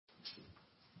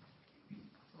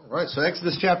All right, so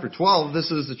Exodus chapter 12, this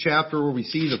is the chapter where we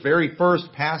see the very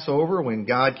first Passover when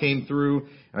God came through.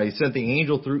 He sent the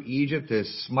angel through Egypt to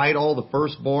smite all the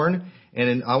firstborn.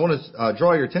 And I want to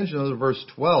draw your attention to verse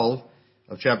 12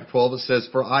 of chapter 12. It says,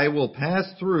 "For I will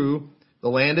pass through the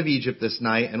land of Egypt this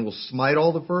night and will smite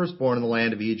all the firstborn in the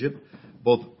land of Egypt,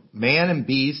 both man and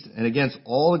beast, and against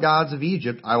all the gods of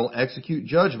Egypt I will execute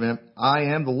judgment. I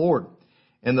am the Lord.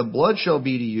 And the blood shall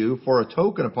be to you for a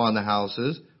token upon the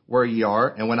houses where ye are,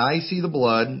 and when I see the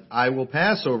blood, I will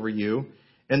pass over you,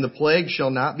 and the plague shall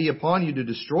not be upon you to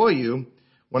destroy you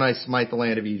when I smite the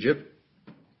land of Egypt.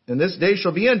 And this day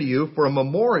shall be unto you for a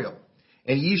memorial,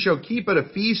 and ye shall keep it a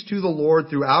feast to the Lord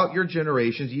throughout your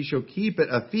generations. Ye shall keep it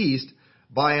a feast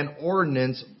by an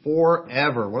ordinance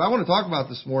forever." What I want to talk about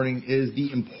this morning is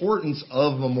the importance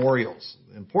of memorials.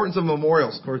 The importance of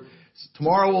memorials. Of course,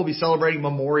 tomorrow we'll be celebrating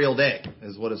Memorial Day,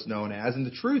 is what it's known as. And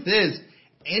the truth is,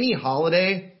 any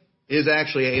holiday is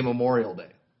actually a Memorial Day.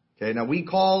 Okay, now we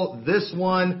call this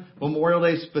one Memorial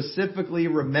Day specifically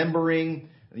remembering,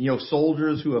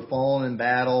 soldiers who have fallen in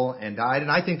battle and died, and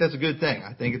I think that's a good thing.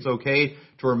 I think it's okay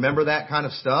to remember that kind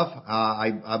of stuff.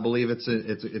 I believe it's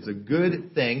a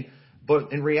good thing.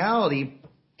 But in reality,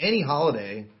 any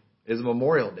holiday is a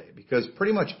Memorial Day, because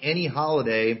pretty much any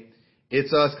holiday,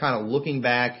 it's us kind of looking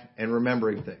back and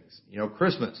remembering things.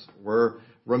 Christmas, we're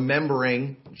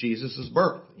remembering Jesus'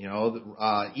 birth.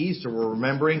 Easter, we're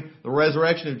remembering the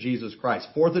resurrection of Jesus Christ.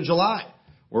 4th of July,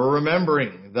 we're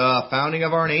remembering the founding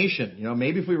of our nation.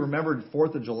 Maybe if we remembered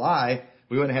 4th of July,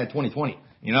 we wouldn't have had 2020.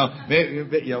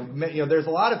 There's a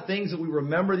lot of things that we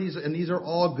remember these, and these are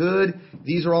all good.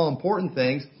 These are all important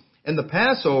things. And the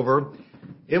Passover,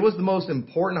 it was the most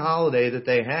important holiday that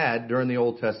they had during the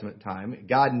Old Testament time.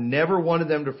 God never wanted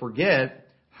them to forget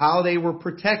how they were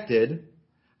protected,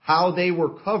 how they were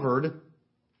covered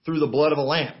through the blood of a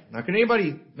lamb. Now, can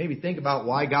anybody maybe think about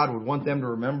why God would want them to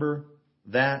remember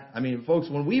that? I mean, folks,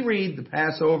 when we read the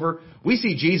Passover, we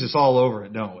see Jesus all over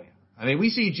it, don't we? I mean, we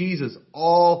see Jesus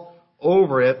all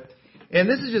over it. And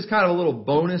this is just kind of a little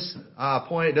bonus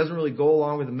point. It doesn't really go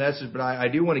along with the message, but I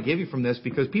do want to give you from this,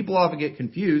 because people often get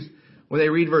confused when they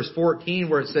read verse 14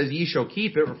 where it says, "Ye shall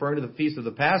keep it," referring to the feast of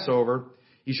the Passover.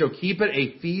 "Ye shall keep it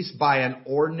a feast by an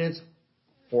ordinance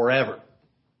forever."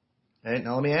 Okay,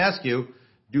 now let me ask you,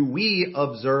 do we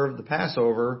observe the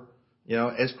Passover,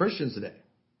 as Christians today?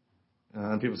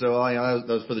 And people say, well, that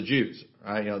was for the Jews,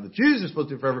 right? The Jews are supposed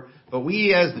to do it forever, but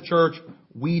we as the church,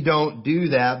 we don't do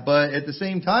that. But at the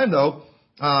same time, though,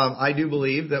 I do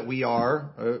believe that we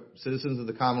are citizens of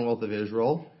the Commonwealth of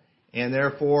Israel. And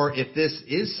therefore, if this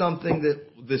is something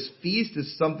this feast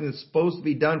is something that's supposed to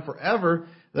be done forever,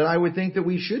 then I would think that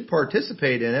we should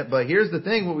participate in it. But here's the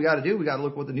thing, what we got to do, we got to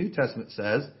look what the New Testament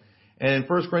says. And in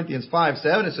 1 Corinthians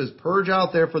 5:7, it says, "Purge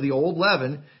out therefore the old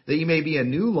leaven, that ye may be a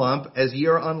new lump, as ye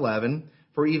are unleavened.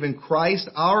 For even Christ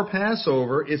our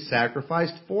Passover is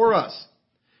sacrificed for us.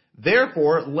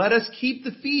 Therefore let us keep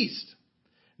the feast,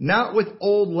 not with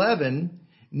old leaven,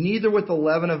 neither with the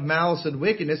leaven of malice and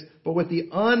wickedness, but with the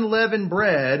unleavened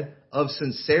bread of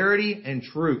sincerity and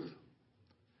truth."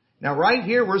 Now right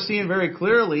here, we're seeing very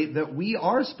clearly that we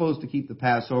are supposed to keep the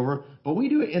Passover, but we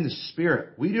do it in the Spirit.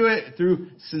 We do it through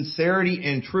sincerity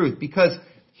and truth, because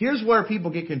here's where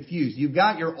people get confused. You've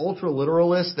got your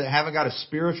ultra-literalists that haven't got a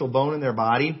spiritual bone in their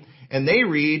body, and they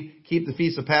read, "Keep the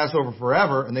feast of Passover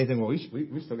forever," and they think, well, we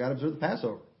still got to observe the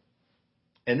Passover.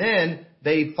 And then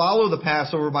they follow the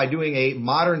Passover by doing a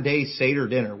modern-day Seder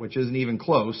dinner, which isn't even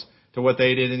close to what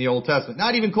they did in the Old Testament.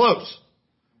 Not even close.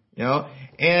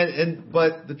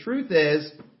 But the truth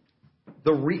is,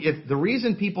 the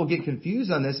reason people get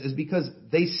confused on this is because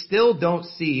they still don't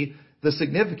see the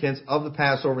significance of the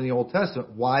Passover in the Old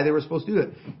Testament, why they were supposed to do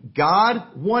it.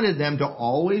 God wanted them to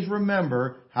always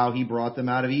remember how He brought them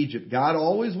out of Egypt. God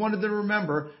always wanted them to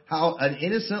remember how an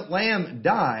innocent lamb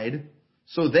died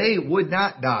so they would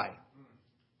not die.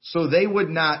 So they would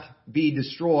not be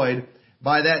destroyed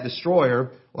by that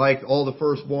destroyer like all the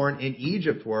firstborn in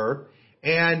Egypt were.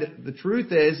 And the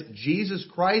truth is, Jesus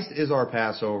Christ is our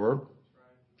Passover.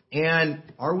 And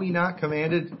are we not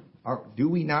commanded, do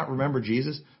we not remember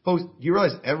Jesus? Folks, do you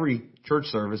realize every church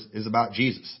service is about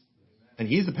Jesus? And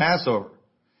He's the Passover.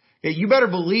 Okay, you better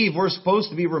believe we're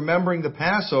supposed to be remembering the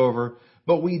Passover,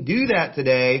 but we do that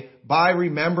today by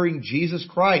remembering Jesus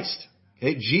Christ.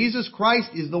 Okay, Jesus Christ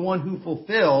is the one who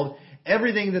fulfilled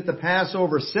everything that the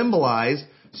Passover symbolized.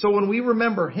 So when we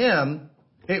remember Him,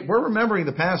 we're remembering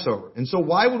the Passover. And so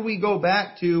why would we go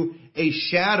back to a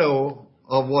shadow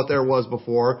of what there was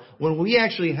before when we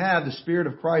actually have the Spirit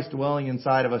of Christ dwelling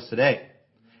inside of us today?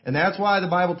 And that's why the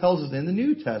Bible tells us in the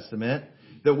New Testament,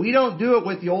 that we don't do it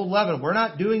with the old leaven. We're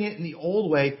not doing it in the old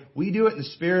way. We do it in the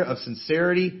spirit of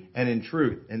sincerity and in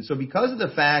truth. And so because of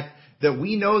the fact that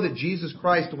we know that Jesus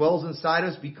Christ dwells inside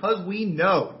us, because we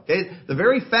know, okay, the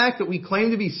very fact that we claim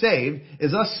to be saved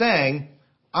is us saying,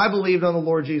 I believed on the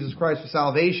Lord Jesus Christ for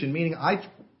salvation, meaning I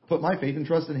put my faith and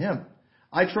trust in Him.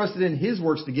 I trusted in His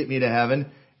works to get me to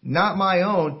heaven, not my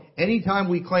own. Anytime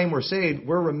we claim we're saved,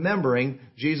 we're remembering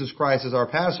Jesus Christ as our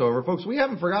Passover. Folks, we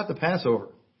haven't forgot the Passover.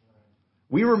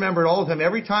 We remember it all the time.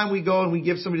 Every time we go and we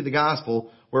give somebody the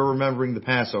gospel, we're remembering the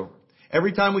Passover.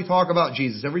 Every time we talk about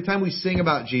Jesus, every time we sing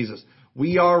about Jesus,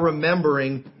 we are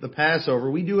remembering the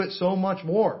Passover. We do it so much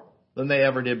more than they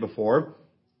ever did before.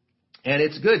 And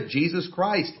it's good. Jesus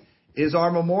Christ is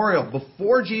our memorial.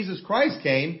 Before Jesus Christ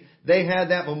came, they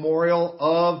had that memorial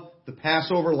of the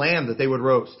Passover lamb that they would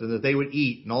roast and that they would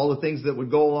eat and all the things that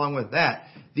would go along with that.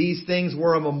 These things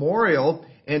were a memorial,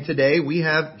 and today we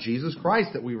have Jesus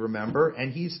Christ that we remember,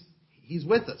 and He's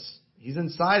with us. He's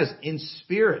inside us in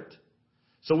spirit.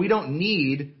 So we don't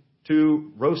need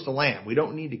to roast a lamb. We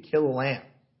don't need to kill a lamb.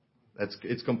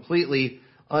 It's completely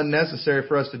unnecessary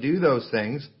for us to do those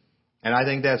things. And I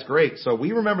think that's great. So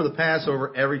we remember the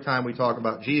Passover every time we talk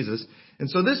about Jesus. And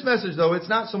so this message, though, it's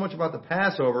not so much about the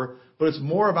Passover, but it's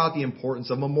more about the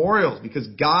importance of memorials, because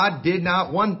God did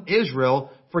not want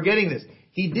Israel forgetting this.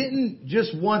 He didn't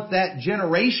just want that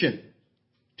generation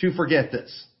to forget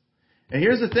this. And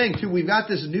here's the thing, too. We've got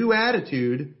this new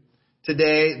attitude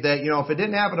today that, if it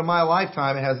didn't happen in my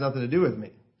lifetime, it has nothing to do with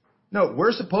me. No,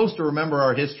 we're supposed to remember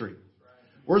our history.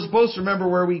 We're supposed to remember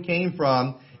where we came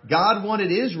from. God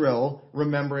wanted Israel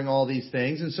remembering all these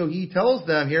things, and so He tells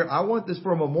them here, I want this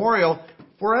for a memorial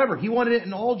forever. He wanted it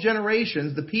in all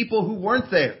generations, the people who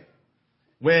weren't there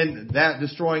when that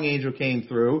destroying angel came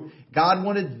through. God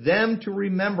wanted them to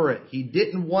remember it. He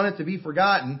didn't want it to be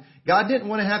forgotten. God didn't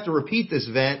want to have to repeat this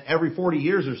event every 40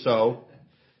 years or so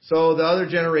the other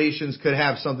generations could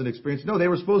have something to experience. No, they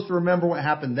were supposed to remember what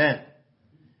happened then.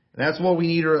 And that's what we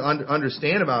need to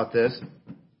understand about this.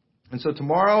 And so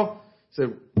tomorrow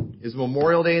is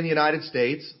Memorial Day in the United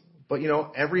States. But,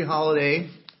 every holiday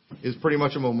is pretty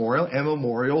much a memorial, and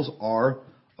memorials are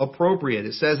appropriate.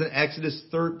 It says in Exodus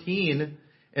 13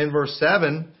 and verse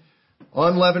 7,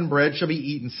 unleavened bread shall be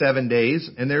eaten 7 days,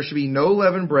 and there shall be no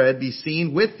leavened bread be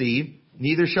seen with thee,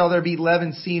 neither shall there be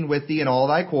leaven seen with thee in all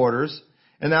thy quarters.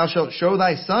 And thou shalt show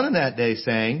thy son in that day,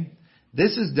 saying,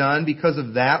 this is done because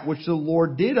of that which the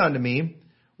Lord did unto me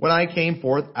when I came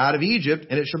forth out of Egypt,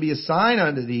 and it shall be a sign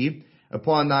unto thee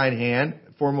upon thine hand,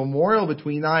 for a memorial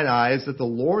between thine eyes, that the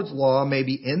Lord's law may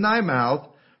be in thy mouth.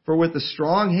 For with the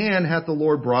strong hand hath the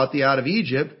Lord brought thee out of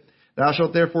Egypt. Thou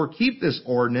shalt therefore keep this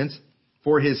ordinance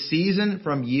for His season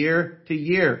from year to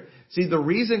year. See, the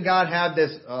reason God had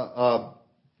this,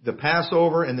 the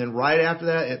Passover, and then right after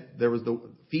that, there was the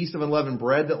Feast of Unleavened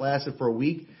Bread that lasted for a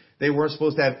week. They weren't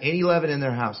supposed to have any leaven in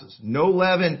their houses. No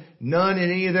leaven, none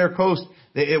in any of their coast.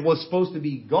 It was supposed to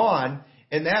be gone.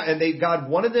 And God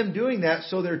wanted them doing that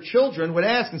so their children would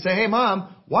ask and say, hey,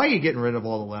 Mom, why are you getting rid of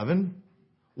all the leaven?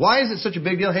 Why is it such a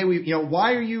big deal? Hey,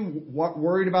 why are you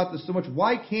worried about this so much?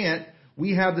 Why can't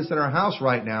we have this in our house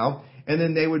right now? And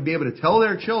then they would be able to tell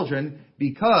their children,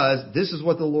 because this is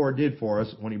what the Lord did for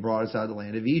us when He brought us out of the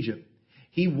land of Egypt.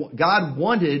 God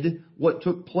wanted what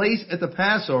took place at the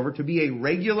Passover to be a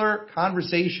regular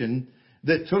conversation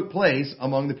that took place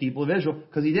among the people of Israel,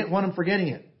 because He didn't want them forgetting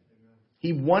it.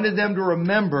 He wanted them to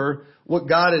remember what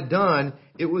God had done.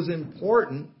 It was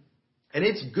important, and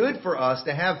it's good for us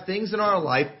to have things in our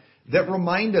life that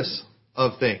remind us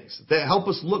of things, that help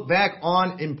us look back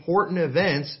on important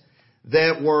events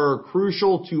that were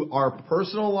crucial to our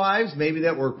personal lives, maybe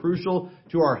that were crucial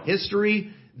to our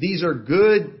history. These are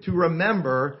good to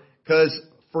remember, because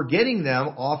forgetting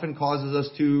them often causes us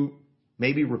to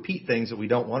maybe repeat things that we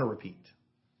don't want to repeat.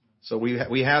 So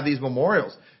we have these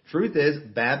memorials. Truth is,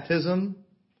 baptism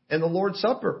and the Lord's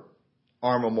Supper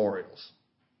are memorials.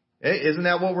 Isn't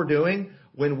that what we're doing?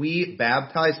 When we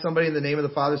baptize somebody in the name of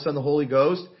the Father, Son, and the Holy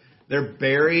Ghost, they're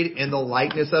buried in the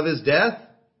likeness of His death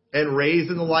and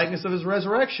raised in the likeness of His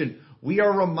resurrection. We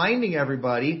are reminding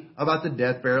everybody about the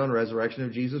death, burial, and resurrection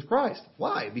of Jesus Christ.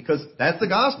 Why? Because that's the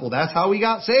gospel. That's how we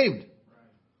got saved.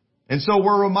 And so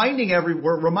we're reminding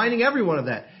everyone of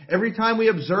that. Every time we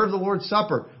observe the Lord's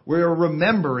Supper, we're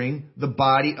remembering the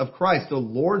body of Christ. The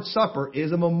Lord's Supper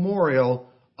is a memorial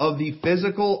of the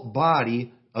physical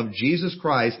body of Jesus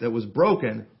Christ that was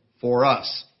broken for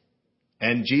us.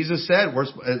 And Jesus said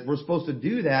we're supposed to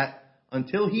do that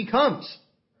until He comes.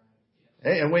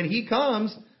 And when He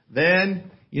comes,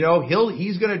 then,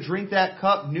 He's going to drink that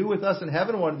cup new with us in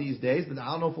heaven one of these days. But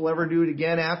I don't know if we'll ever do it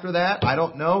again after that. I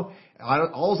don't know.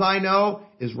 All I know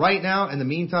is right now, in the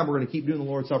meantime, we're going to keep doing the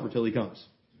Lord's Supper till He comes.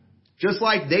 Just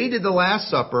like they did the Last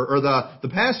Supper, or the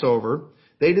Passover,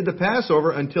 they did the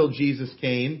Passover until Jesus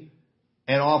came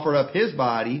and offered up His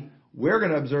body. We're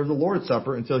going to observe the Lord's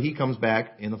Supper until He comes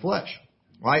back in the flesh.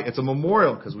 Right? It's a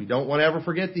memorial because we don't want to ever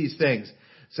forget these things. It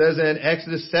says in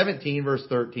Exodus 17, verse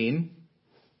 13,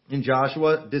 and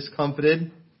Joshua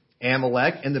discomfited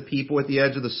Amalek and the people at the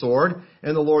edge of the sword.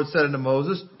 And the Lord said unto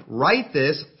Moses, write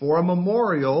this for a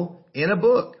memorial in a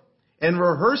book, and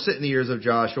rehearse it in the ears of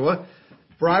Joshua,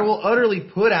 for I will utterly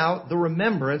put out the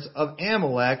remembrance of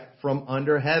Amalek from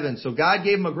under heaven. So God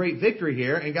gave him a great victory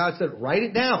here, and God said, write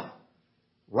it down.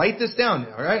 Write this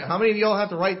down. All right? How many of y'all have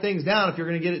to write things down if you're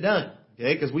going to get it done?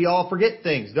 Okay? Because we all forget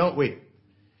things, don't we?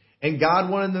 And God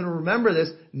wanted them to remember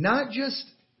this, not just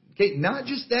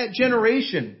that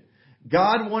generation.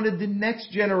 God wanted the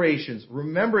next generations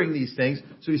remembering these things.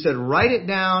 So He said, write it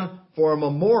down for a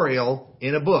memorial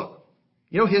in a book.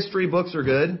 You know, history books are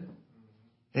good.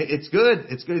 It's good.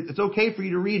 It's good. It's okay for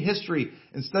you to read history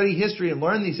and study history and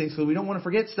learn these things because we don't want to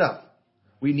forget stuff.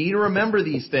 We need to remember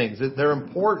these things. They're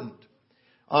important.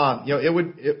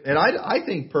 I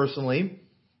think personally,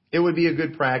 it would be a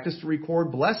good practice to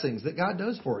record blessings that God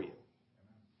does for you.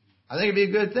 I think it'd be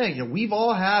a good thing. You know, we've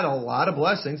all had a lot of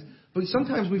blessings, but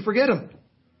sometimes we forget them.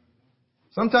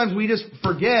 Sometimes we just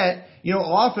forget. You know,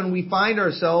 often we find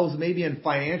ourselves maybe in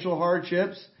financial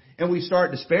hardships and we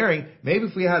start despairing. Maybe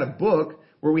if we had a book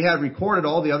where we had recorded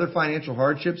all the other financial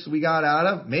hardships we got out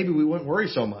of, maybe we wouldn't worry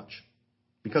so much.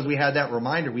 Because we had that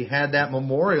reminder, we had that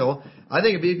memorial. I think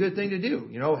it'd be a good thing to do.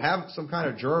 You know, have some kind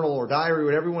of journal or diary,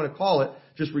 whatever you want to call it,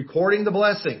 just recording the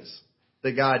blessings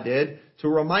that God did to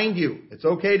remind you. It's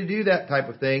okay to do that type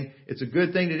of thing. It's a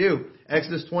good thing to do.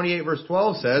 Exodus 28 verse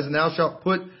 12 says, and thou shalt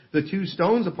put the 2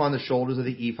 stones upon the shoulders of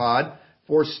the ephod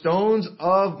for stones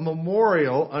of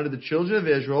memorial unto the children of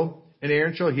Israel, and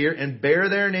Aaron shall hear and bear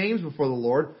their names before the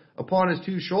Lord upon his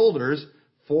 2 shoulders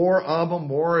for a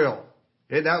memorial.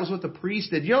 Okay, that was what the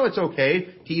priest did. You know, it's okay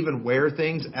to even wear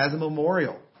things as a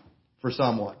memorial for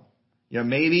someone. You know,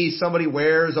 maybe somebody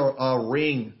wears a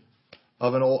ring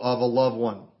of a loved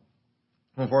one.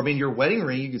 I mean, your wedding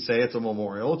ring, you could say it's a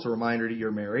memorial. It's a reminder that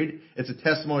you're married. It's a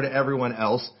testimony to everyone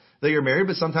else that you're married.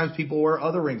 But sometimes people wear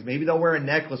other rings. Maybe they'll wear a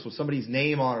necklace with somebody's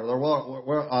name on it.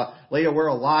 Or they'll wear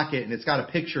a locket and it's got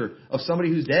a picture of somebody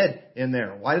who's dead in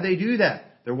there. Why do they do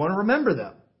that? They want to remember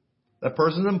them. That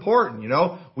person's important, you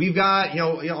know. We've got,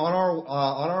 on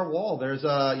our wall, there's,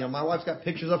 my wife's got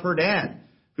pictures of her dad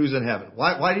who's in heaven.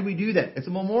 Why did we do that? It's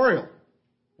a memorial.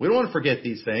 We don't want to forget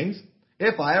these things.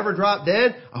 If I ever drop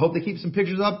dead, I hope they keep some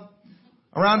pictures up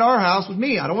around our house with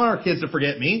me. I don't want our kids to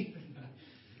forget me.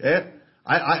 Okay?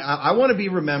 I want to be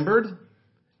remembered.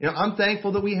 You know, I'm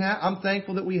thankful that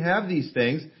we have these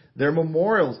things. They're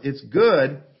memorials. It's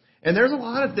good. And there's a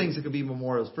lot of things that could be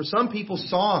memorials. For some people,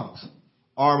 songs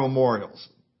are memorials.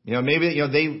 You know, maybe,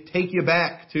 they take you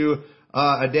back to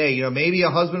a day. You know, maybe a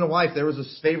husband and wife, there was a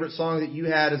favorite song that you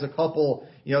had as a couple.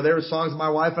 You know, there were songs my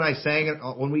wife and I sang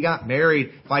when we got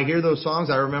married. If I hear those songs,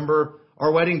 I remember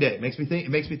our wedding day. It makes me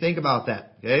think about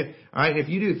that. Okay? All right. If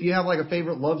you have like a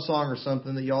favorite love song or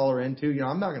something that y'all are into,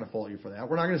 I'm not going to fault you for that.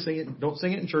 We're not going to sing it. Don't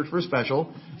sing it in church for a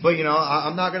special. But,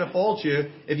 I'm not going to fault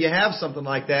you if you have something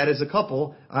like that as a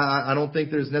couple. I don't think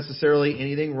there's necessarily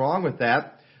anything wrong with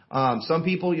that. Some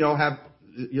people, have,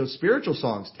 spiritual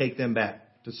songs take them back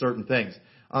to certain things.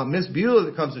 Miss Beulah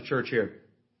that comes to church here,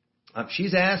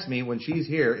 she's asked me when she's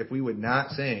here if we would not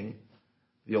sing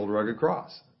the Old Rugged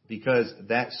Cross. Because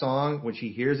that song, when she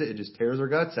hears it, it just tears her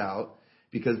guts out.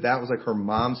 Because that was like her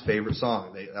mom's favorite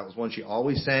song. That was one she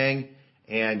always sang.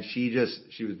 And she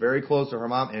was very close to her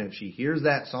mom. And if she hears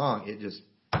that song,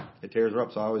 it tears her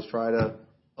up. So I always try to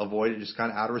avoid it just kind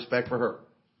of out of respect for her.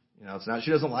 It's not,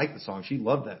 she doesn't like the song. She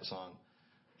loved that song.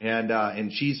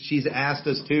 And she's asked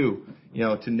us too,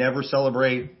 to never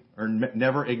celebrate or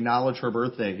never acknowledge her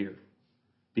birthday here.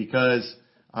 Because,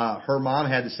 her mom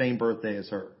had the same birthday as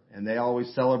her. And they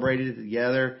always celebrated it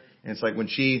together. And it's like when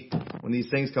these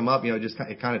things come up,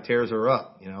 it kind of tears her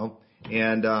up,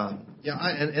 And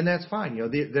that's fine.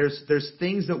 There's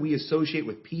things that we associate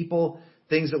with people,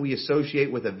 things that we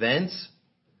associate with events,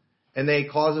 and they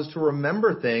cause us to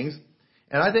remember things.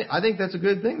 And I think that's a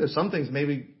good thing. There's some things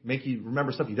maybe make you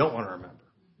remember stuff you don't want to remember.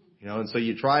 And so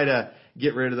you try to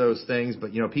get rid of those things.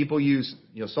 But, people use,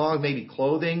 songs, maybe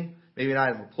clothing, maybe an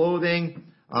item of clothing.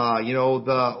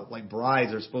 Like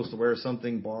brides are supposed to wear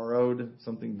something borrowed,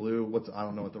 something blue. I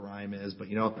don't know what the rhyme is, but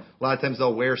a lot of times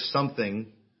they'll wear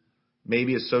something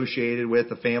maybe associated with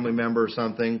a family member or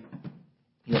something.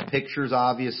 Pictures,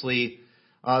 obviously.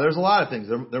 There's a lot of things.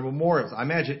 There are memorials. I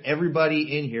imagine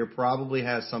everybody in here probably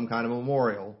has some kind of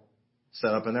memorial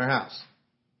set up in their house.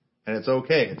 And it's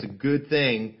okay. It's a good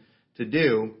thing to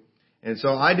do. And so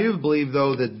I do believe,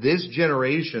 though, that this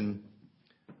generation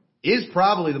is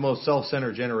probably the most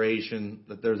self-centered generation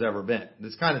that there's ever been.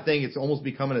 This kind of thing, it's almost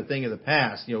becoming a thing of the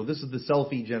past. You know, this is the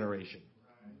selfie generation.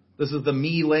 This is the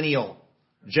millennial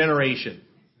generation.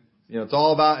 You know, it's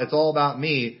all about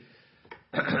me.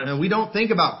 And we don't think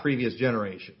about previous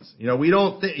generations. You know, we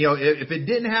don't think, you know, if it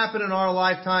didn't happen in our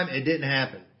lifetime, it didn't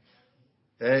happen.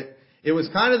 Okay? It was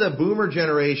kind of the boomer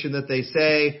generation that they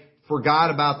say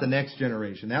forgot about the next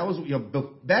generation. That was, you know,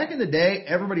 back in the day,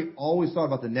 everybody always thought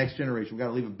about the next generation. We've got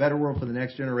to leave a better world for the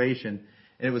next generation.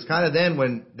 And it was kind of then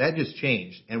when that just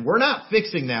changed. And we're not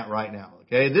fixing that right now.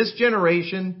 Okay? This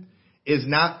generation is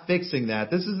not fixing that.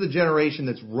 This is the generation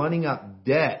that's running up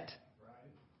debt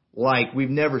like we've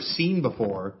never seen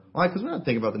before. Why? Because we're not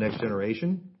thinking about the next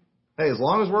generation. Hey, as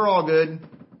long as we're all good,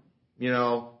 you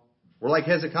know, we're like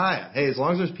Hezekiah. Hey, as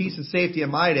long as there's peace and safety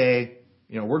in my day,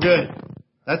 you know, we're good.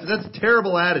 That's a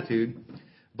terrible attitude.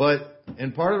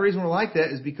 And part of the reason we're like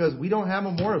that is because we don't have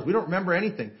memorials. We don't remember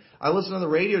anything. I listened on the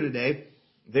radio today.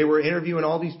 They were interviewing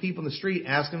all these people in the street,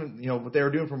 asking them, you know, what they were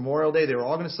doing for Memorial Day. They were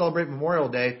all going to celebrate Memorial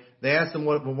Day. They asked them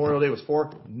what Memorial Day was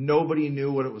for. Nobody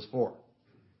knew what it was for.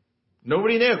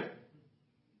 Nobody knew.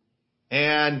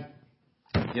 And,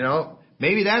 you know,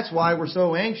 maybe that's why we're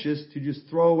so anxious to just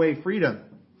throw away freedom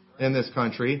in this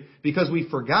country, because we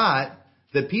forgot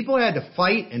that people had to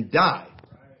fight and die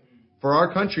for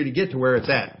our country to get to where it's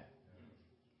at.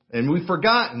 And we've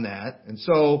forgotten that. And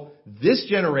so this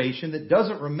generation that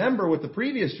doesn't remember what the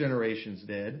previous generations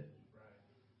did,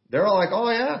 they're all like, oh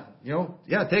yeah, you know,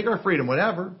 yeah, take our freedom,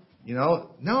 whatever. You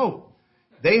know, no.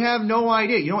 They have no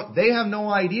idea. You know what? They have no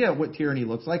idea what tyranny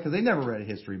looks like because they never read a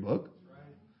history book.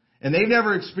 And they've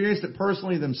never experienced it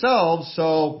personally themselves.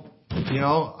 So, you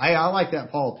know, I like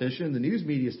that politician. The news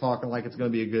media is talking like it's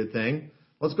going to be a good thing.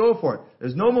 Let's go for it.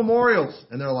 There's no memorials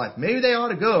in their life. Maybe they ought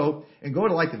to go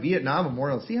to like the Vietnam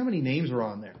Memorial and see how many names are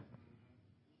on there.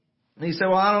 And you say,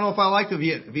 well, I don't know if I like the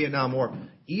Vietnam War.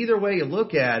 Either way you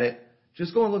look at it,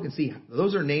 just go and look and see.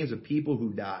 Those are names of people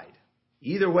who died.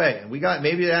 Either way. And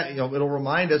maybe that, you know, it'll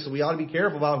remind us that we ought to be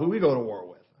careful about who we go to war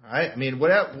with. All right? I mean,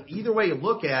 either way you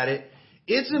look at it,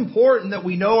 it's important that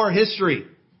we know our history.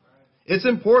 It's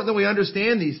important that we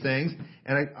understand these things.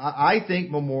 And I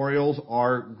think memorials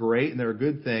are great and they're a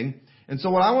good thing. And so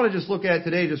what I want to just look at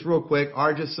today, just real quick,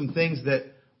 are just some things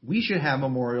that we should have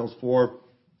memorials for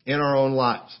in our own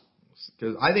lives.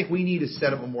 Because I think we need to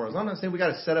set up memorials. I'm not saying we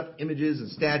got to set up images and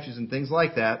statues and things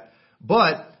like that.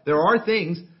 But there are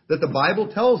things that the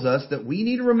Bible tells us that we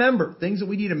need to remember. Things that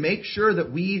we need to make sure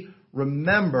that we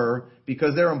remember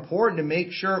because they're important to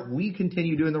make sure we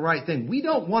continue doing the right thing. We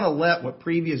don't want to let what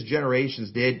previous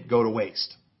generations did go to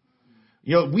waste.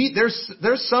 You know,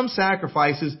 there's some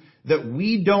sacrifices that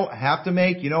we don't have to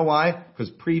make. You know why?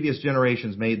 Because previous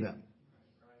generations made them.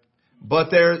 But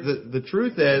the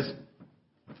truth is,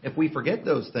 if we forget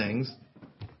those things,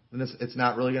 then it's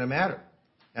not really going to matter.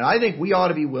 And I think we ought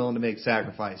to be willing to make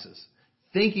sacrifices,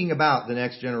 thinking about the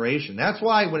next generation. That's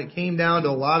why when it came down to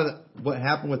a lot of what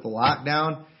happened with the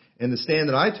lockdown and the stand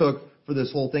that I took for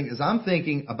this whole thing, is I'm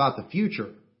thinking about the future.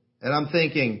 And I'm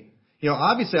thinking, you know,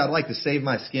 obviously I'd like to save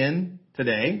my skin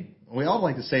today. We all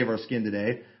like to save our skin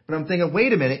today. But I'm thinking,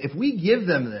 wait a minute, if we give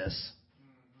them this,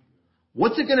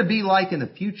 what's it going to be like in the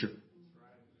future?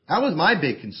 That was my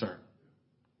big concern.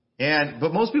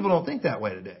 But most people don't think that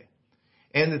way today.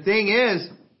 And the thing is,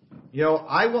 you know,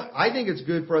 I think it's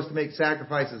good for us to make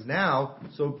sacrifices now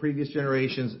so previous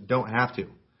generations don't have to.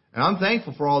 And I'm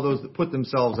thankful for all those that put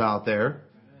themselves out there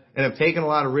and have taken a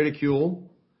lot of ridicule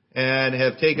and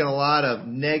have taken a lot of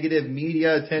negative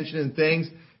media attention and things,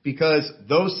 because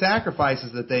those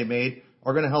sacrifices that they made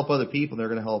are going to help other people. They're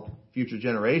going to help future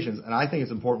generations. And I think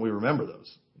it's important we remember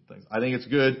those things. I think it's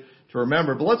good to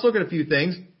remember. But let's look at a few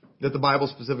things that the Bible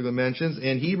specifically mentions.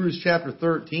 In Hebrews chapter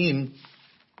 13,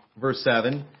 verse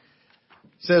 7,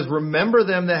 says, remember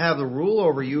them that have the rule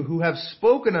over you, who have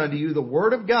spoken unto you the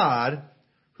word of God,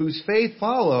 whose faith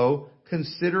follow,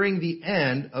 considering the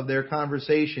end of their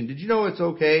conversation. Did you know it's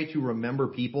okay to remember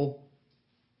people?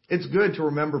 It's good to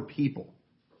remember people.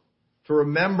 To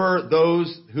remember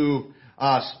those who've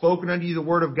spoken unto you the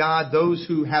word of God, those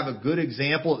who have a good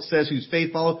example. It says whose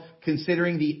faith follow,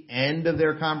 considering the end of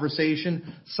their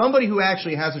conversation. Somebody who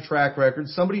actually has a track record,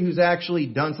 somebody who's actually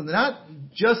done something, not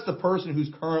just the person who's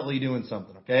currently doing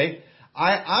something, okay?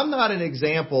 I'm not an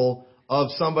example of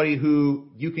somebody who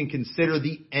you can consider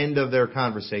the end of their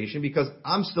conversation because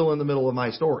I'm still in the middle of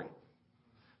my story.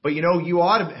 But you know, you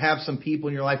ought to have some people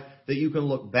in your life that you can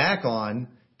look back on,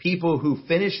 people who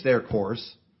finished their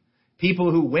course,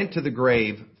 people who went to the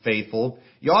grave faithful.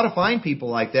 You ought to find people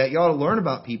like that. You ought to learn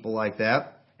about people like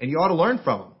that, and you ought to learn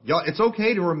from them. It's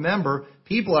okay to remember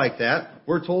people like that.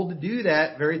 We're told to do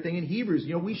that very thing in Hebrews.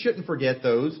 We shouldn't forget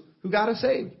those who got us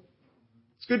saved.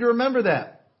 It's good to remember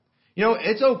that.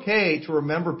 It's okay to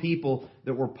remember people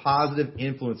that were positive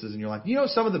influences in your life.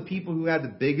 Some of the people who had the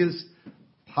biggest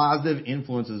positive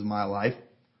influences in my life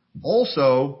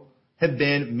also have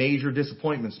been major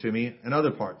disappointments to me in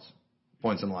other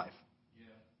points in life.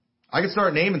 I could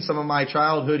start naming some of my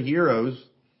childhood heroes,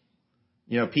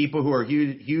 people who are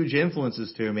huge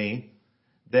influences to me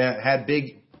that had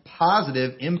big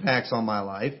positive impacts on my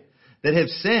life that have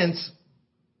since,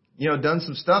 done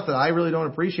some stuff that I really don't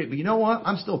appreciate. But you know what?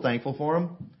 I'm still thankful for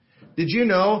them. Did you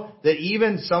know that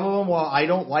even some of them, while I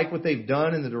don't like what they've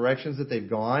done in the directions that they've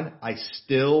gone, I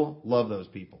still love those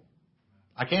people.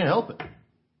 I can't help it.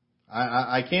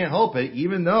 I can't help it,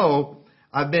 even though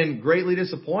I've been greatly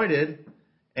disappointed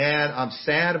and I'm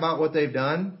sad about what they've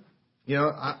done.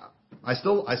 I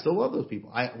still love those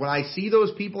people. When I see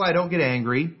those people, I don't get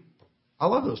angry. I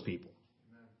love those people.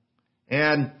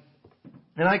 And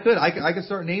I could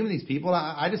start naming these people.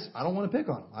 I don't want to pick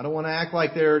on them. I don't want to act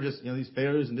like they're just, these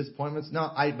failures and disappointments.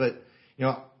 No, I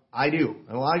do.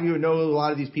 And a lot of you know who a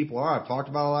lot of these people are. I've talked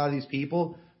about a lot of these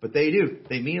people, but they do.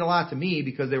 They mean a lot to me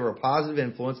because they were a positive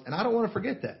influence, and I don't want to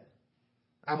forget that.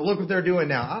 Look what they're doing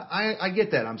now. I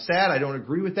get that. I'm sad. I don't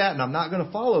agree with that, and I'm not going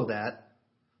to follow that,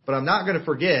 but I'm not going to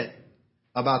forget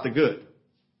about the good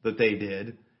that they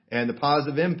did and the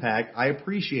positive impact. I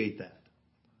appreciate that.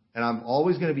 And I'm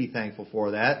always going to be thankful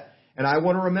for that. And I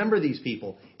want to remember these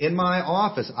people. In my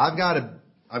office, I've got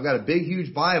a big,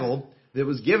 huge Bible that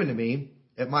was given to me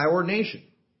at my ordination.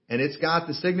 And it's got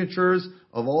the signatures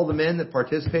of all the men that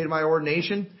participated in my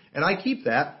ordination. And I keep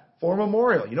that for a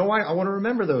memorial. You know why? I want to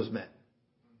remember those men.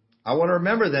 I want to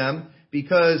remember them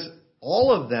because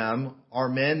all of them are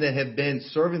men that have been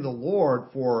serving the Lord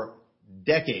for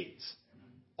decades.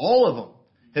 All of them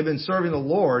have been serving the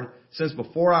Lord since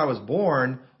before I was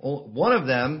born. One of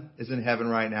them is in heaven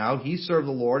right now. He served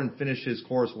the Lord and finished his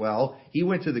course well. He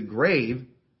went to the grave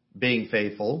being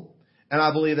faithful. And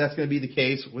I believe that's going to be the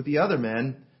case with the other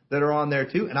men that are on there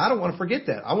too. And I don't want to forget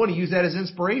that. I want to use that as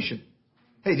inspiration.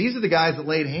 Hey, these are the guys that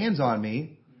laid hands on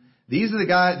me. These are the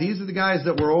guys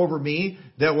that were over me,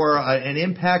 that were an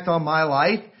impact on my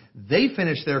life. They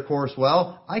finished their course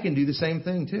well. I can do the same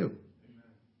thing too.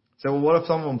 So what if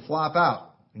some of them flop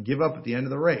out and give up at the end of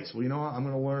the race? Well, you know what? I'm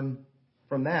going to learn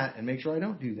from that and make sure I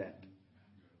don't do that.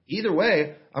 Either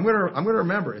way, I'm going to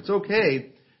remember. It's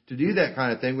okay to do that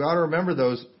kind of thing. We ought to remember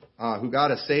those who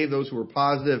got us saved, those who were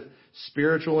positive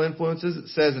spiritual influences. It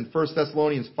says in 1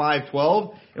 Thessalonians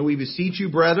 5:12, and we beseech you,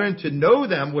 brethren, to know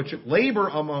them which labor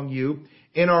among you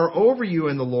and are over you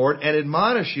in the Lord, and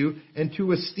admonish you, and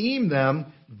to esteem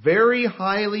them very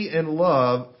highly in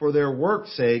love for their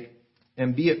work's sake,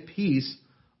 and be at peace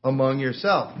among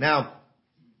yourself. Now,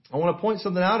 I want to point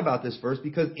something out about this verse,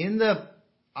 because in the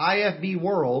IFB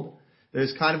world,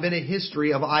 there's kind of been a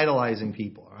history of idolizing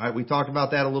people. All right, we talked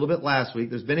about that a little bit last week.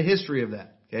 There's been a history of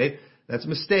that. Okay, that's a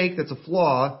mistake. That's a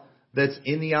flaw that's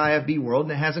in the IFB world,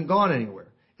 and it hasn't gone anywhere.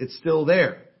 It's still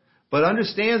there. But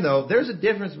understand, though, there's a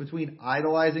difference between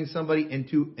idolizing somebody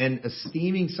and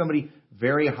esteeming somebody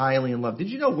very highly in love. Did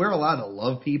you know we're allowed to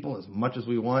love people as much as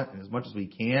we want and as much as we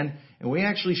can? And we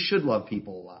actually should love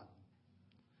people a lot.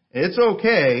 And it's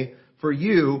okay for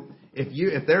you,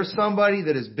 if there's somebody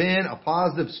that has been a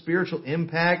positive spiritual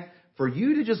impact, for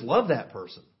you to just love that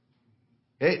person.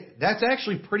 Okay? That's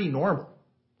actually pretty normal.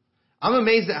 I'm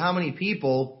amazed at how many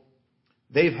people,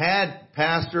 they've had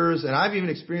pastors, and I've even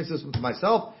experienced this with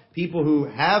myself, people who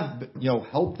have,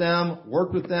 helped them,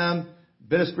 worked with them,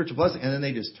 been a spiritual blessing, and then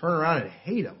they just turn around and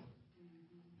hate them.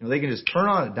 They can just turn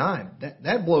on a dime.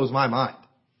 That blows my mind.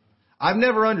 I've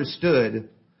never understood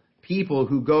people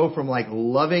who go from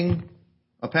loving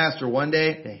a pastor one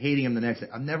day to hating him the next day.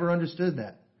 I've never understood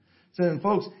that. So then,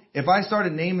 folks, if I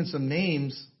started naming some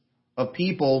names of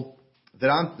people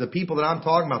the people that I'm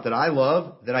talking about that I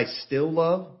love, that I still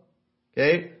love,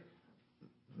 okay,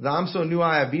 the I'm so new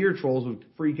IFBer trolls would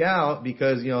freak out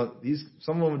because,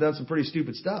 some of them have done some pretty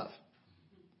stupid stuff.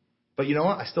 But you know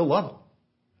what? I still love them.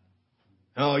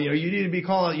 Oh, you need to be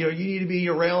calling, you need to be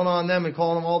railing on them and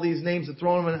calling them all these names and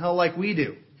throwing them in hell like we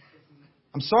do.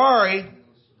 I'm sorry.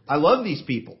 I love these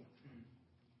people.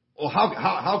 Well,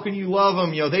 how can you love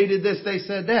them? They did this, they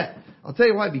said that. I'll tell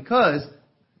you why, because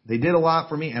they did a lot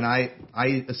for me, and I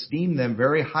esteem them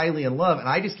very highly in love, and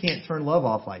I just can't turn love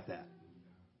off like that.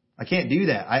 I can't do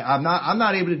that. I'm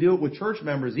not able to do it with church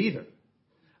members either.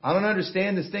 I don't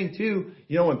understand this thing too.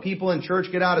 When people in church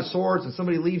get out of sorts and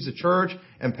somebody leaves the church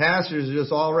and pastors are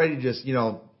just already just,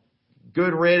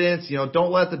 good riddance.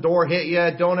 Don't let the door hit you.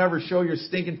 Don't ever show your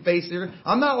stinking face there.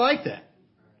 I'm not like that.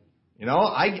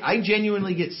 I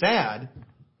genuinely get sad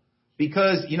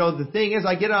because, the thing is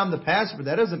I get I'm the pastor, but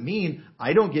that doesn't mean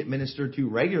I don't get ministered to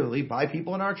regularly by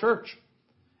people in our church.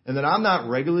 And that I'm not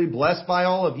regularly blessed by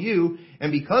all of you.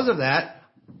 And because of that,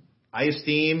 I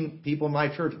esteem people in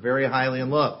my church very highly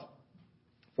in love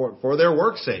for their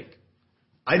work's sake.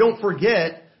 I don't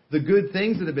forget the good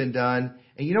things that have been done.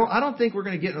 And I don't think we're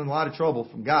going to get in a lot of trouble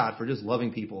from God for just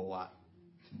loving people a lot.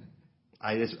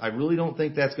 I really don't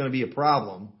think that's going to be a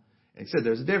problem. And I said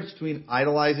there's a difference between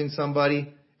idolizing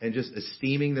somebody and just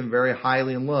esteeming them very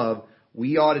highly in love.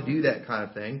 We ought to do that kind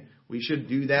of thing. We should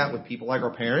do that with people like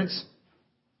our parents.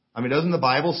 Doesn't the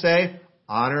Bible say,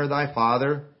 honor thy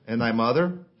father and thy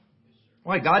mother?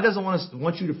 Why? God doesn't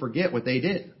want you to forget what they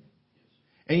did.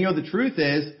 And the truth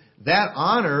is, that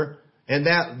honor and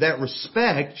that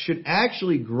respect should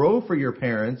actually grow for your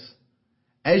parents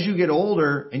as you get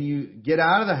older and you get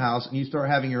out of the house and you start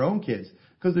having your own kids.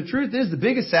 Because the truth is, the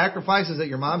biggest sacrifices that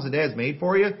your moms and dads made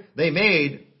for you,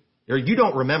 you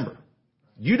don't remember.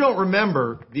 You don't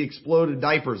remember the exploded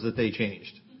diapers that they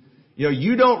changed.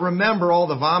 You don't remember all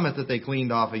the vomit that they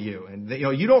cleaned off of you. And,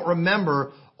 you don't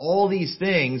remember all these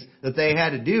things that they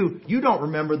had to do. You don't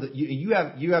remember that you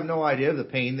have no idea of the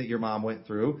pain that your mom went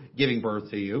through giving birth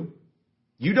to you.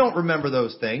 You don't remember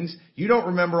those things. You don't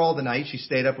remember all the nights she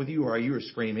stayed up with you or you were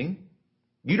screaming.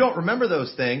 You don't remember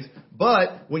those things.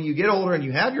 But when you get older and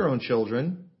you have your own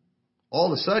children,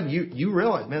 all of a sudden you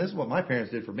realize, man, this is what my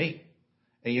parents did for me.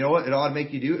 And you know what it ought to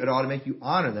make you do? It ought to make you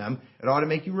honor them. It ought to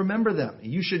make you remember them.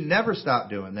 You should never stop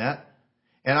doing that.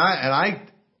 And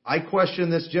I question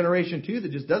this generation too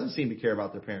that just doesn't seem to care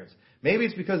about their parents. Maybe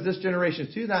it's because this generation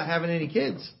too not having any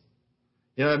kids.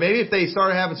 Maybe if they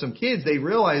started having some kids, they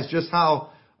realize just how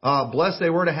blessed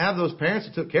they were to have those parents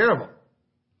that took care of them.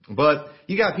 But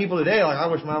you got people today like, I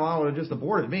wish my mom would have just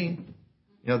aborted me.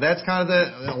 That's kind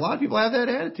of a lot of people have that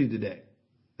attitude today.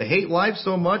 They hate life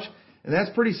so much, and that's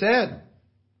pretty sad.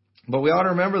 But we ought to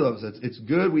remember those. It's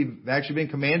good. We've actually been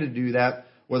commanded to do that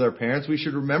with our parents. We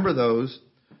should remember those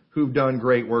who've done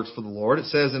great works for the Lord. It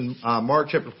says in Mark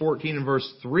chapter 14 and verse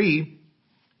 3,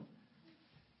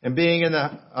 and being in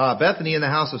Bethany in the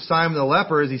house of Simon the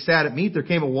leper, as he sat at meat, there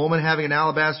came a woman having an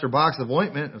alabaster box of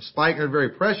ointment of spikenard very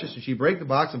precious, and she brake the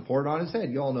box and poured it on his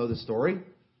head. You all know the story.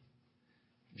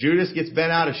 Judas gets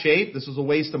bent out of shape. This was a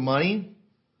waste of money.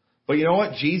 But you know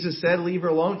what? Jesus said, leave her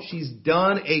alone. She's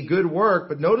done a good work.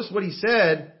 But notice what he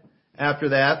said after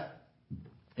that.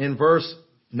 In verse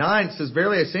 9, it says,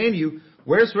 verily I say unto you,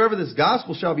 wheresoever this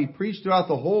gospel shall be preached throughout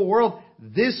the whole world,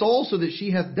 this also that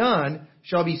she hath done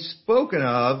shall be spoken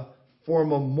of for a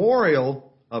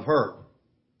memorial of her.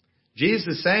 Jesus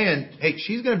is saying, hey,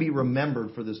 she's going to be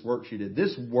remembered for this work she did.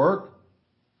 This work,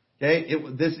 okay,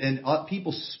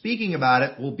 people speaking about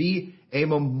it will be a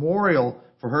memorial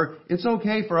for her. It's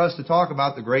okay for us to talk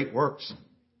about the great works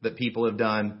that people have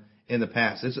done in the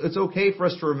past. It's okay for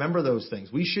us to remember those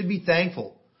things. We should be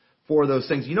thankful for those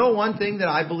things. One thing that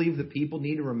I believe that people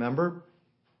need to remember?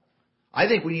 I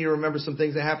think we need to remember some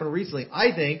things that happened recently.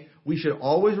 I think we should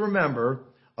always remember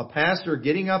a pastor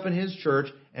getting up in his church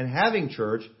and having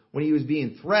church when he was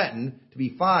being threatened to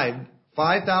be fined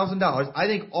 $5,000. I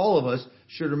think all of us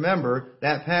should remember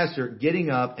that pastor getting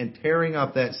up and tearing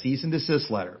up that cease and desist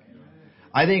letter.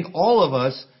 I think all of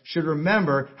us should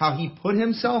remember how he put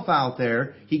himself out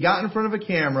there. He got in front of a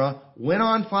camera, went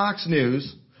on Fox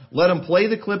News, let him play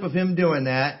the clip of him doing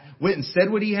that, went and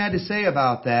said what he had to say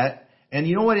about that. And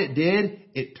you know what it did?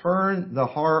 It turned the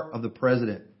heart of the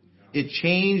president. It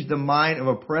changed the mind of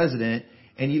a president.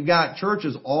 And you've got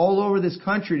churches all over this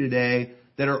country today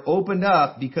that are opened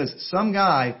up because some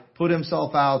guy put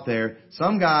himself out there.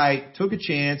 Some guy took a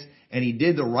chance and he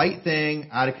did the right thing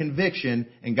out of conviction,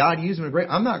 and God used him in a great...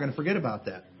 I'm not going to forget about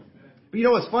that. But you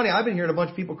know what's funny? I've been hearing a bunch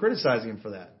of people criticizing him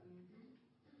for that.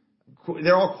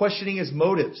 They're all questioning his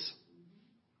motives,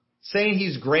 saying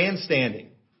he's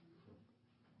grandstanding.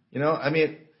 Saying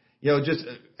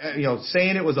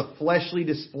it was a fleshly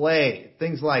display,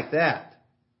 things like that.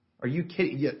 Are you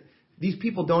kidding? These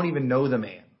people don't even know the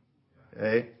man.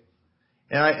 Okay?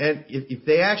 And if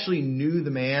they actually knew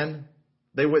the man,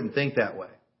 they wouldn't think that way.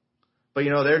 But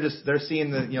they're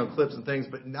seeing the clips and things,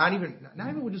 but not even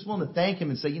just willing to thank him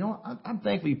and say, I'm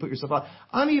thankful you put yourself out.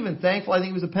 I'm even thankful. I think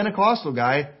he was a Pentecostal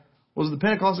guy. Was the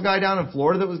Pentecostal guy down in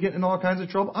Florida that was getting in all kinds of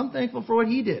trouble? I'm thankful for what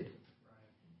he did.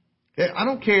 Okay, I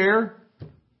don't care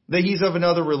that he's of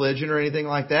another religion or anything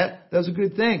like that. That's a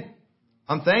good thing.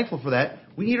 I'm thankful for that.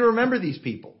 We need to remember these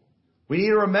people. We need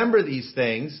to remember these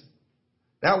things.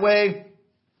 That way,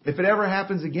 if it ever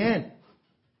happens again.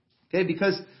 Okay,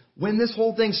 because when this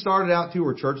whole thing started out too,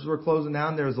 where churches were closing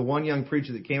down, there was the one young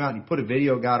preacher that came out and he put a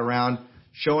video, got around,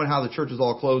 showing how the churches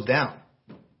all closed down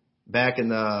back in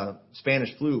the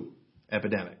Spanish flu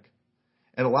epidemic.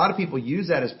 And a lot of people use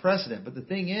that as precedent. But the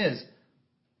thing is,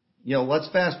 let's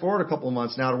fast forward a couple of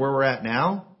months now to where we're at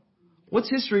now. What's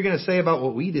history going to say about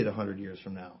what we did 100 years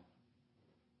from now?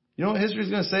 You know what history is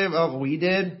going to say about what we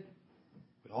did?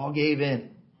 We all gave in.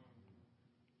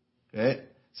 Okay?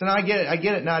 So now I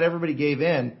get it. Not everybody gave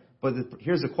in. But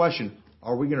here's the question.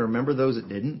 Are we going to remember those that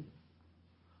didn't?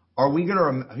 Are we going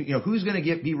to, who's going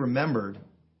to be remembered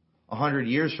 100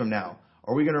 years from now?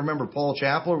 Are we going to remember Paul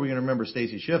Chappell or are we going to remember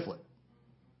Stacy Shiflett?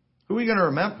 Who are we going to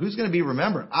remember? Who's going to be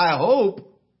remembered? I hope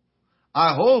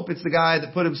it's the guy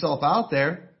that put himself out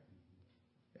there.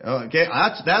 Okay,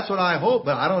 that's what I hope,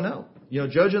 but I don't know.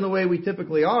 Judging the way we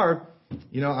typically are,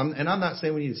 and I'm not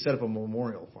saying we need to set up a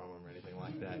memorial for him or anything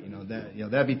like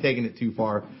that. That'd be taking it too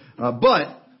far.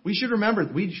 But we should remember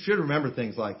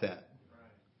things like that.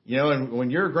 And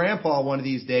when your grandpa one of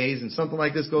these days and something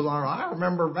like this goes on, I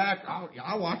remember back,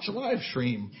 I watched a live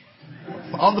stream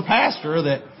of the pastor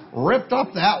that ripped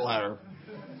up that letter.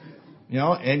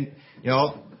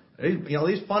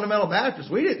 These fundamental Baptists,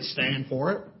 we didn't stand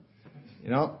for it.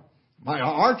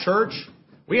 Our church,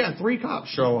 we had 3 cops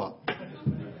show up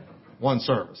one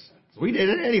service. So we did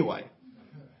it anyway.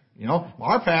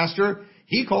 Our pastor,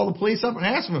 he called the police up and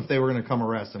asked them if they were going to come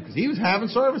arrest him because he was having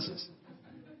services.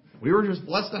 We were just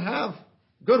blessed to have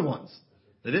good ones.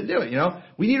 They didn't do it,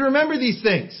 We need to remember these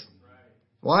things.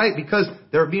 Why? Because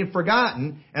they're being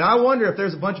forgotten. And I wonder if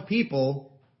there's a bunch of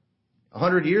people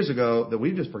 100 years ago that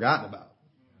we've just forgotten about.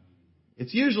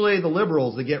 It's usually the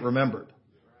liberals that get remembered.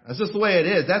 That's just the way it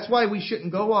is. That's why we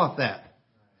shouldn't go off that.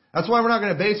 That's why we're not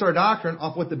going to base our doctrine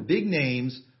off what the big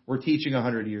names were teaching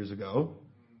 100 years ago.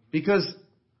 Because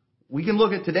we can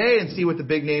look at today and see what the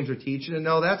big names are teaching and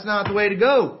know that's not the way to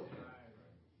go.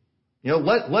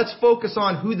 Let's focus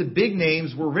on who the big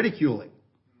names were ridiculing.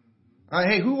 All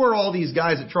right, hey, who were all these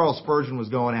guys that Charles Spurgeon was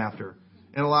going after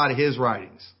in a lot of his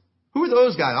writings? Who are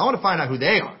those guys? I want to find out who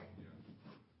they are.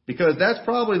 Because that's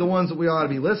probably the ones that we ought to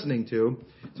be listening to.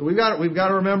 So we've got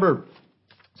to remember,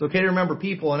 it's okay to remember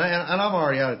people, and I'm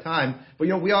already out of time, but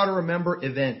we ought to remember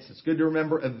events. It's good to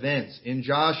remember events. In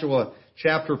Joshua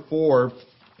chapter 4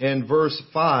 and verse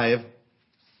 5,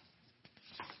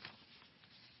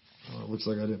 it looks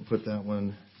like I didn't put that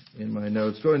one in my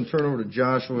notes. Go ahead and turn over to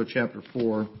Joshua chapter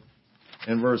 4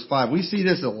 and verse 5. We see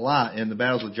this a lot in the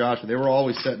battles with Joshua. They were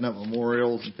always setting up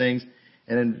memorials and things.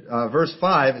 And in verse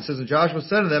 5, it says, And Joshua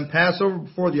said to them, Pass over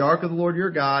before the ark of the Lord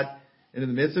your God into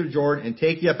the midst of Jordan, and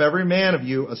take ye up every man of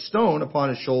you a stone upon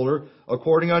his shoulder,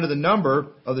 according unto the number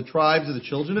of the tribes of the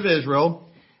children of Israel,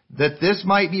 that this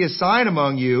might be a sign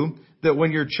among you, that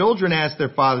when your children ask their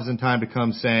fathers in time to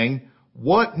come, saying,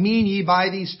 What mean ye by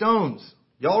these stones?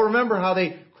 Y'all remember how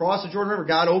they crossed the Jordan River.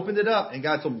 God opened it up, and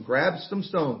God told them, grab some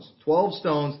stones, 12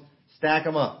 stones, stack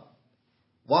them up.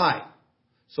 Why?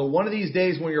 So one of these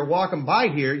days when you're walking by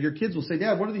here, your kids will say,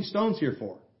 Dad, what are these stones here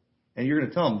for? And you're going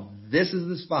to tell them, this is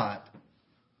the spot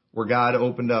where God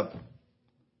opened up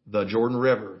the Jordan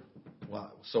River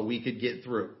so we could get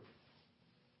through.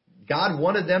 God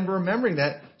wanted them to remembering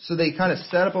that, so they kind of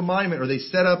set up a monument or they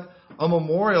set up a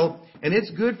memorial. And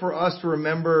it's good for us to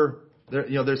remember,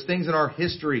 there's things in our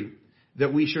history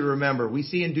that we should remember. We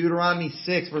see in Deuteronomy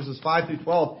 6 verses 5 through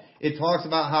 12, it talks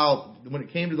about how when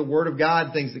it came to the Word of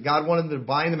God, things that God wanted them to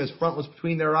bind them as frontlets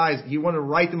between their eyes. He wanted to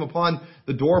write them upon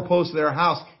the doorposts of their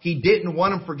house. He didn't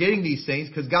want them forgetting these things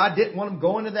because God didn't want them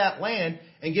going to that land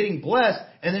and getting blessed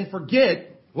and then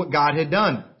forget what God had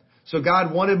done. So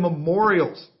God wanted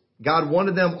memorials. God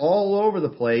wanted them all over the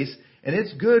place. And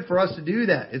it's good for us to do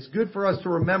that. It's good for us to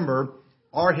remember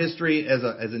our history as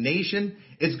a nation.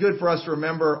 It's good for us to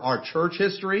remember our church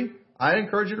history. I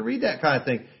encourage you to read that kind of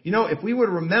thing. If we would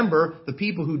remember the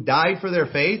people who died for their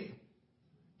faith,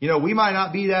 we might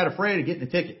not be that afraid of getting a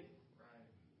ticket.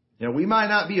 We might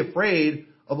not be afraid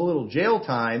of a little jail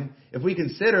time if we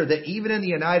consider that even in the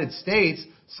United States,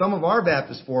 some of our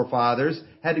Baptist forefathers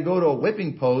had to go to a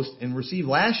whipping post and receive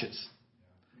lashes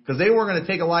because they weren't going to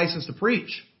take a license to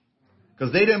preach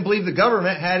because they didn't believe the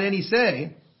government had any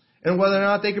say in whether or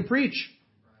not they could preach.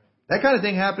 That kind of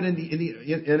thing happened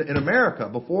in America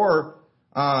before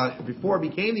it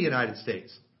became the United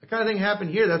States. That kind of thing happened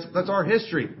here. That's our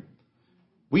history.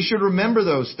 We should remember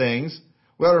those things.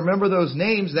 We ought to remember those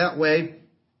names. That way,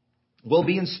 we'll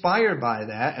be inspired by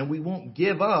that, and we won't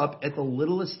give up at the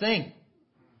littlest thing.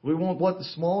 We won't let the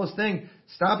smallest thing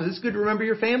stop us. It's good to remember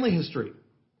your family history.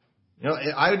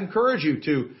 I would encourage you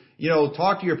to,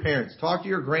 talk to your parents, talk to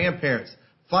your grandparents,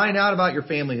 find out about your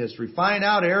family history, find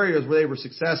out areas where they were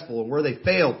successful and where they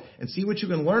failed, and see what you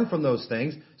can learn from those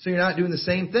things so you're not doing the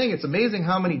same thing. It's amazing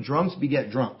how many drunks beget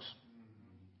drunks.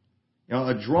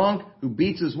 A drunk who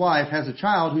beats his wife has a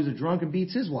child who's a drunk and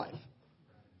beats his wife.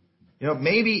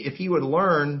 Maybe if he would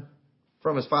learn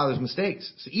from his father's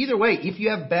mistakes. So either way, if you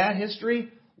have bad history,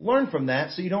 learn from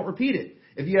that so you don't repeat it.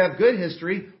 If you have good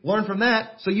history, learn from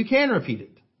that so you can repeat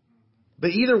it.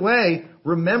 But either way,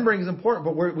 remembering is important,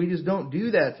 but we just don't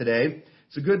do that today.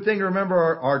 It's a good thing to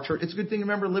remember our church. It's a good thing to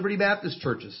remember Liberty Baptist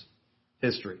Church's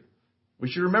history. We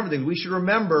should remember things. We should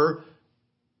remember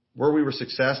where we were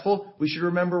successful. We should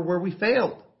remember where we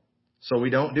failed so we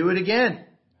don't do it again.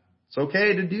 It's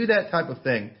okay to do that type of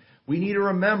thing. We need to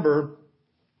remember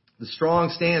the strong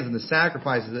stands and the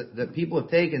sacrifices that people have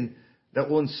taken that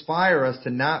will inspire us to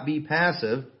not be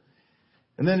passive.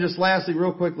 And then just lastly,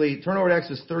 real quickly, turn over to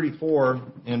Exodus 34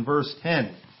 and verse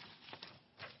 10.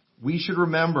 We should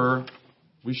remember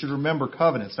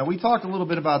covenants. Now, we talked a little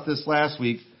bit about this last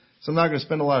week, so I'm not going to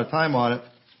spend a lot of time on it.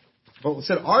 But we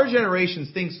said our generation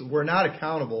thinks that we're not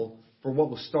accountable for what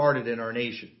was started in our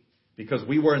nation because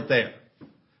we weren't there.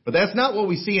 But that's not what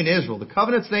we see in Israel. The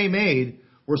covenants they made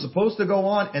were supposed to go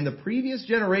on, and the previous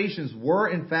generations were,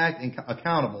 in fact,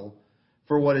 accountable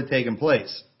for what had taken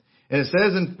place. And it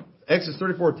says in Exodus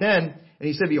 34:10, and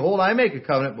he said, Behold, I make a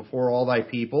covenant before all thy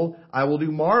people. I will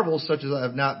do marvels such as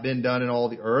have not been done in all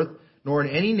the earth, nor in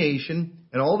any nation,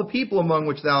 and all the people among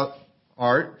which thou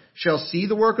art shall see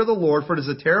the work of the Lord, for it is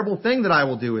a terrible thing that I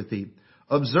will do with thee.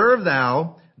 Observe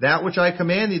thou that which I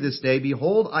command thee this day.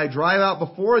 Behold, I drive out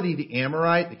before thee the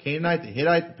Amorite, the Canaanite, the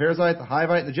Hittite, the Perizzite, the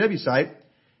Hivite, and the Jebusite.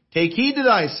 Take heed to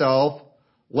thyself,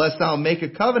 lest thou make a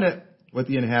covenant with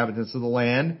the inhabitants of the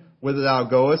land, whither thou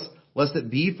goest, lest it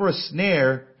be for a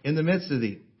snare in the midst of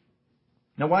thee.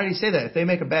 Now, why did he say that? If they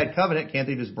make a bad covenant, can't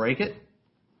they just break it?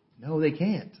 No, they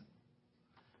can't.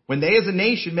 When they as a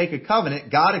nation make a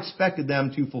covenant, God expected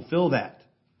them to fulfill that.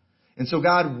 And so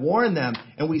God warned them.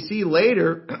 And we see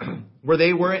later where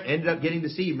they ended up getting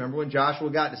deceived. Remember when Joshua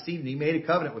got deceived and he made a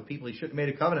covenant with people he shouldn't have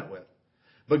made a covenant with.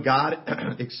 But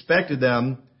God expected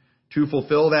them to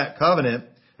fulfill that covenant.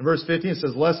 In verse 15 it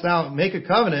says, Lest thou make a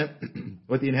covenant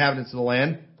with the inhabitants of the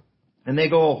land, and they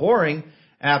go a-whoring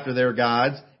after their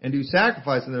gods, and do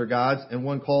sacrifice to their gods, and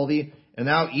one call thee, and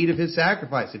thou eat of his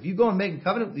sacrifice. If you go and make a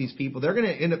covenant with these people, they're going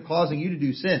to end up causing you to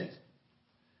do sins.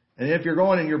 And if you're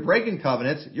going and you're breaking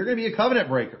covenants, you're going to be a covenant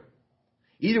breaker.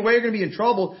 Either way, you're going to be in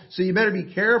trouble, so you better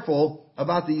be careful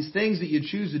about these things that you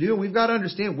choose to do. And we've got to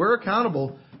understand we're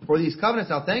accountable for these covenants.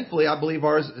 Now, thankfully, I believe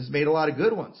ours has made a lot of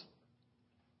good ones.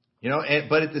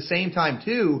 But at the same time,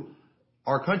 too,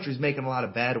 our country's making a lot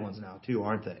of bad ones now, too,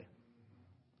 aren't they?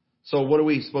 So what are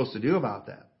we supposed to do about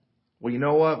that? Well, you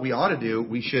know what we ought to do?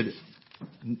 We should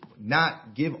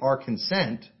not give our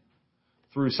consent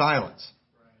through silence.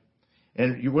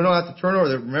 And we don't have to turn over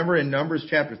there. Remember in Numbers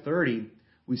chapter 30,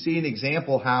 we see an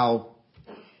example how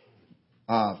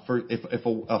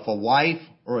if a wife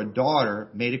or a daughter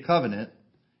made a covenant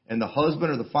and the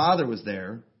husband or the father was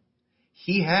there,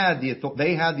 they had the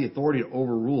authority to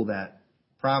overrule that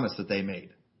promise that they made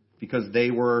because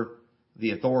they were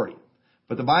the authority.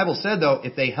 But the Bible said, though,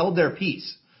 if they held their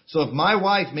peace. So if my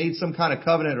wife made some kind of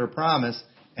covenant or promise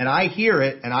and I hear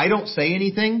it and I don't say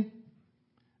anything,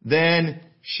 then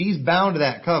she's bound to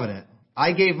that covenant.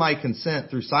 I gave my consent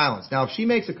through silence. Now, if she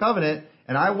makes a covenant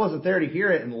and I wasn't there to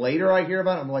hear it and later I hear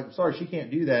about it, I'm like, sorry, she can't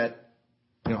do that.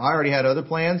 I already had other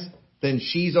plans. Then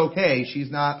she's okay. She's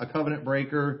not a covenant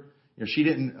breaker. She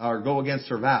didn't go against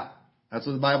her vow. That's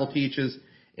what the Bible teaches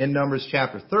in Numbers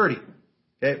chapter 30.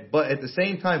 Okay? But at the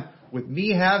same time, with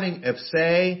me having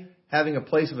a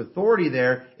place of authority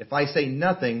there, if I say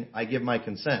nothing, I give my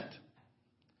consent.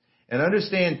 And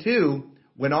understand, too,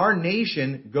 when our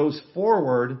nation goes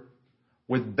forward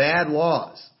with bad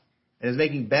laws and is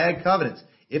making bad covenants,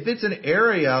 if it's an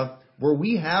area where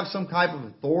we have some type of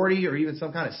authority or even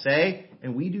some kind of say,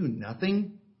 and we do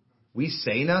nothing, we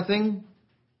say nothing,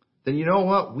 then you know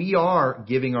what? We are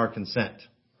giving our consent.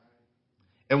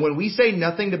 And when we say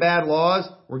nothing to bad laws,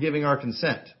 we're giving our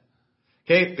consent.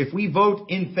 Okay? If we vote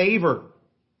in favor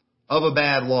of a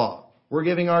bad law, we're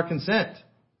giving our consent.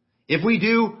 If we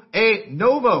do a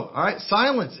no vote, all right,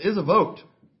 silence is a vote,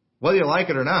 whether you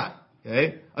like it or not.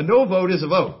 Okay? A no vote is a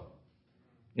vote.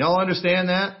 Y'all understand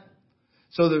that?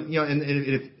 So and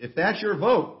if that's your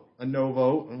vote, a no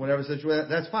vote in whatever situation,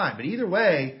 that's fine. But either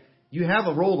way, you have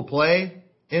a role to play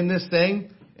in this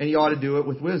thing, and you ought to do it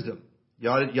with wisdom. You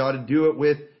ought to do it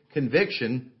with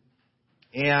conviction.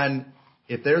 And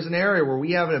if there's an area where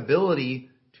we have an ability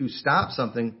to stop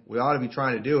something, we ought to be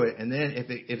trying to do it. And then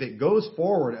if it goes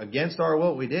forward against our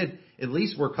will, we did, at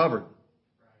least we're covered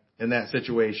in that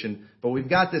situation. But we've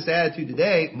got this attitude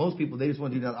today. Most people, they just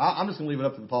want to do nothing. I'm just going to leave it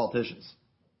up to the politicians.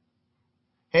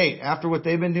 Hey, after what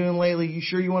they've been doing lately, you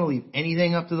sure you want to leave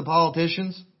anything up to the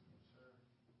politicians?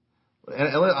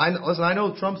 And listen, I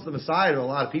know Trump's the Messiah to a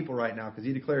lot of people right now because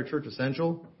he declared church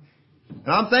essential.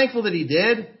 And I'm thankful that he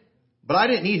did, but I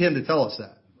didn't need him to tell us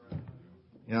that.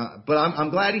 But I'm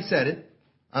glad he said it.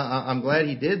 I'm glad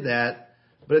he did that.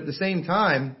 But at the same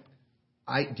time,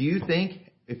 do you think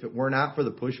if it were not for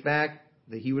the pushback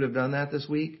that he would have done that this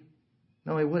week?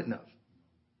 No, he wouldn't have.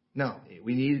 No,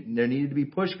 there needed to be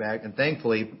pushback, and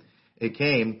thankfully it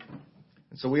came.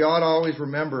 And so we ought to always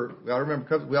remember. We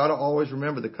ought to always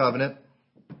remember the covenant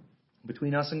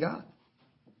between us and God.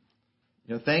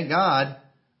 Thank God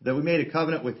that we made a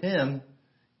covenant with Him,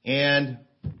 and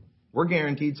we're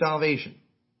guaranteed salvation.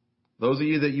 Those of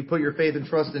you that you put your faith and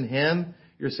trust in Him,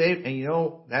 you're saved.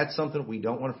 And that's something we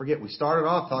don't want to forget. We started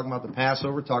off talking about the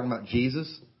Passover, talking about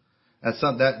Jesus. That's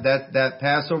something that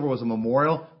Passover was a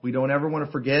memorial. We don't ever want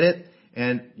to forget it.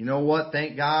 And you know what?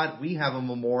 Thank God we have a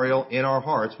memorial in our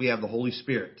hearts. We have the Holy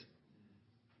Spirit.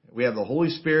 We have the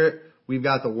Holy Spirit. We've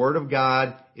got the Word of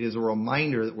God. It is a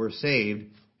reminder that we're saved.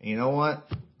 And you know what?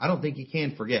 I don't think you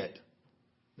can forget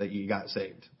that you got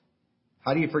saved.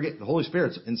 How do you forget? The Holy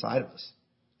Spirit's inside of us.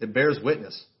 It bears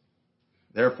witness.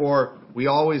 Therefore, we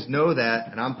always know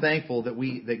that, and I'm thankful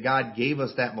that God gave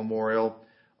us that memorial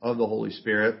of the Holy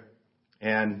Spirit.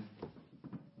 And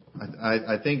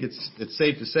I think it's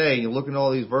safe to say, you look at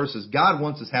all these verses, God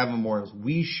wants us to have memorials.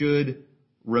 We should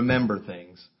remember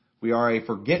things. We are a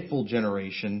forgetful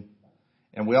generation,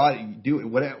 and we ought to do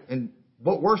it. And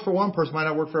what works for one person might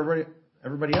not work for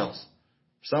everybody else.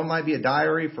 Some might be a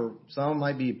diary, for some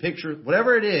might be a picture.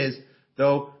 Whatever it is,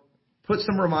 though, put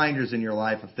some reminders in your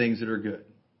life of things that are good,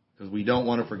 because we don't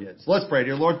want to forget. So let's pray.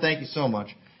 Dear Lord, thank you so much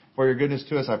for your goodness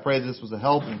to us. I pray this was a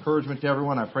help and encouragement to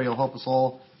everyone. I pray you'll help us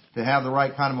all to have the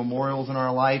right kind of memorials in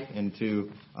our life and to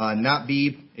not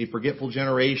be a forgetful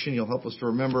generation. You'll help us to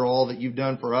remember all that you've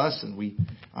done for us, and we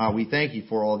thank you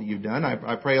for all that you've done.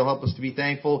 I pray you'll help us to be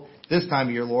thankful this time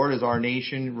of year, Lord, as our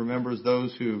nation remembers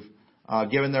those who've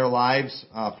given their lives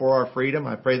for our freedom.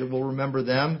 I pray that we'll remember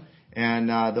them and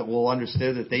that we'll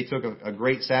understand that they took a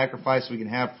great sacrifice so we can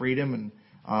have freedom. And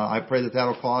I pray that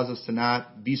that'll cause us to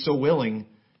not be so willing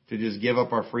to just give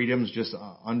up our freedoms just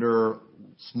under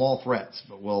small threats,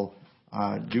 but we'll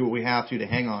do what we have to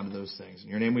hang on to those things. In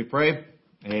your name we pray.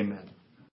 Amen.